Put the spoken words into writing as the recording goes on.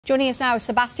Joining us now is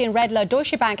Sebastian Raedler,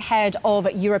 Deutsche Bank Head of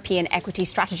European Equity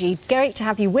Strategy. Great to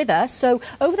have you with us. So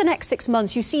over the next 6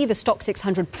 months, you see the stock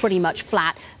 600 pretty much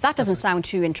flat. That doesn't sound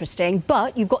too interesting,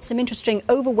 but you've got some interesting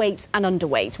overweights and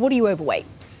underweights. What are you overweight?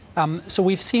 So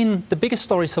we've seen the biggest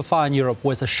story so far in Europe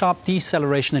was a sharp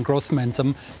deceleration in growth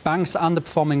momentum, banks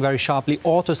underperforming very sharply,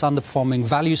 autos underperforming,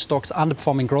 value stocks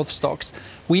underperforming growth stocks.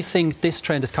 We think this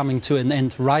trend is coming to an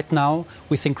end right now.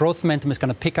 We think growth momentum is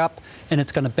going to pick up and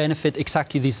it's going to benefit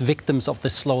exactly these victims of the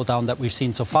slowdown that we've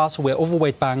seen so far. So we're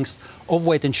overweight banks,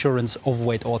 overweight insurance,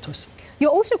 overweight autos.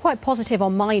 You're also quite positive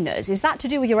on miners. Is that to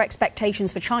do with your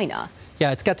expectations for China?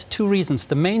 Yeah, it's got two reasons.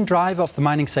 The main driver of the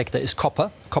mining sector is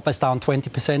copper. Copper is down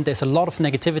 20%. There's a lot of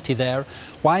negativity there.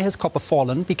 Why has copper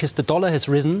fallen? Because the dollar has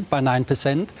risen by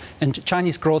 9% and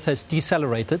Chinese growth has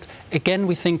decelerated. Again,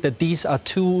 we think that these are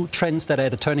two trends that are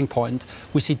at a turning point.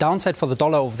 We see downside for the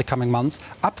dollar over the coming months,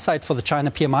 upside for the China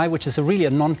PMI, which is really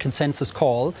a non-consensus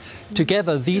call.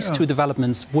 Together, these two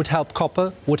developments would help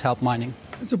copper, would help mining.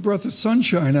 It's a breath of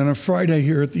sunshine on a Friday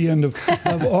here at the end of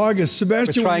August.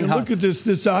 Sebastian, when you look at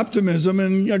this optimism,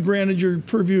 and granted your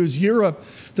purview is Europe,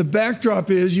 the backdrop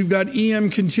is you've got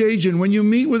EM contagion. When you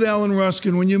meet with Alan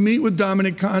Ruskin, when you meet with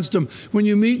Dominic Konstam, when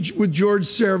you meet with George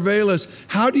Servelis,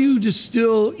 how do you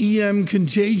distill EM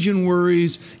contagion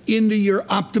worries into your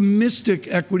optimistic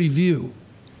equity view?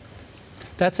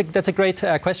 That's a great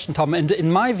question, Tom. And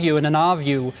in my view and in our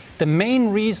view, the main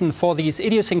reason for these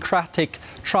idiosyncratic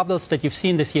troubles that you've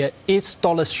seen this year is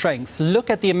dollar strength. Look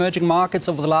at the emerging markets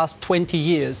over the last 20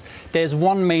 years. There's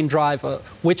one main driver,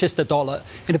 which is the dollar.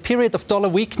 In a period of dollar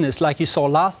weakness, like you saw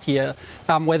last year,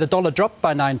 where the dollar dropped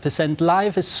by 9%,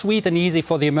 life is sweet and easy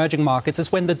for the emerging markets.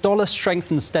 It's when the dollar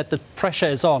strengthens that the pressure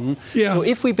is on. Yeah. So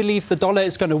if we believe the dollar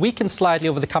is going to weaken slightly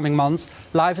over the coming months,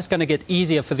 life is going to get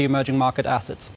easier for the emerging market assets.